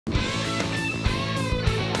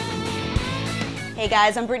Hey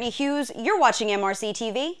guys, I'm Brittany Hughes. You're watching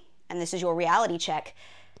MRCTV, and this is your reality check.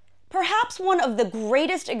 Perhaps one of the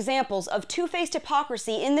greatest examples of two-faced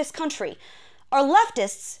hypocrisy in this country are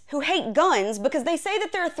leftists who hate guns because they say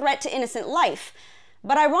that they're a threat to innocent life,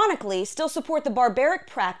 but ironically still support the barbaric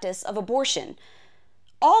practice of abortion.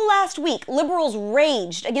 All last week, liberals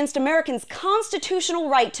raged against Americans' constitutional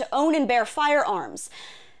right to own and bear firearms,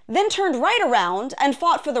 then turned right around and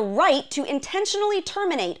fought for the right to intentionally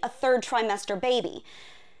terminate a third trimester baby.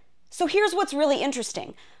 So here's what's really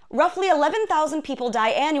interesting. Roughly 11,000 people die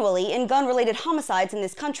annually in gun-related homicides in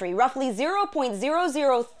this country, roughly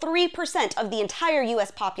 0.003% of the entire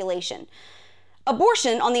U.S. population.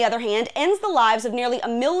 Abortion, on the other hand, ends the lives of nearly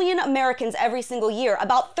 1 million Americans every single year.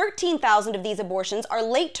 About 13,000 of these abortions are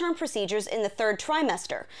late-term procedures in the third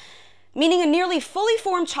trimester, meaning a nearly fully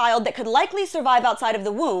formed child that could likely survive outside of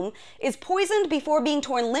the womb is poisoned before being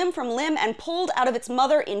torn limb from limb and pulled out of its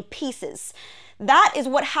mother in pieces. That is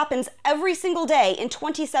what happens every single day in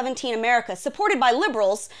 2017 America, supported by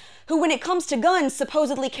liberals who, when it comes to guns,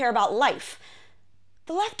 supposedly care about life.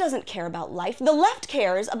 The left doesn't care about life. The left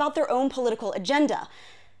cares about their own political agenda.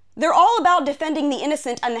 They're all about defending the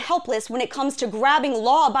innocent and the helpless when it comes to grabbing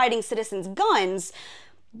law-abiding citizens' guns,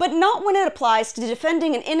 but not when it applies to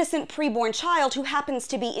defending an innocent preborn child who happens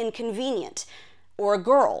to be inconvenient, or a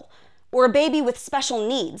girl, or a baby with special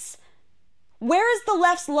needs. Where is the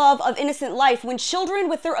left's love of innocent life when children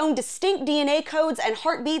with their own distinct DNA codes and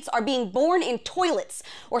heartbeats are being born in toilets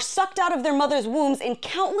or sucked out of their mother's wombs in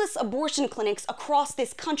countless abortion clinics across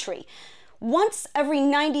this country, once every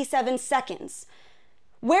 97 seconds?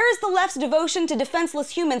 Where is the left's devotion to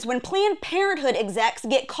defenseless humans when Planned Parenthood execs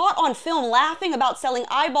get caught on film laughing about selling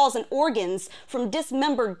eyeballs and organs from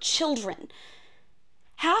dismembered children?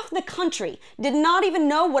 Half the country did not even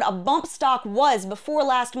know what a bump stock was before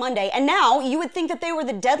last Monday, and now you would think that they were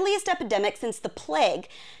the deadliest epidemic since the plague.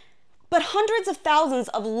 But hundreds of thousands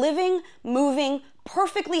of living, moving,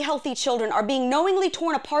 perfectly healthy children are being knowingly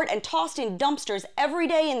torn apart and tossed in dumpsters every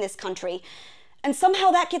day in this country, and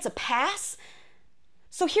somehow that gets a pass?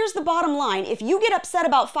 So here's the bottom line. If you get upset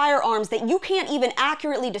about firearms that you can't even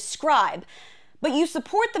accurately describe, but you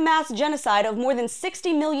support the mass genocide of more than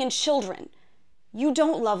 60 million children, you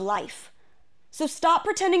don't love life. So stop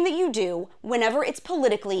pretending that you do whenever it's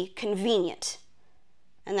politically convenient.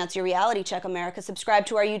 And that's your reality check, America. Subscribe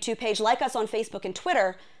to our YouTube page, like us on Facebook and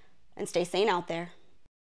Twitter, and stay sane out there.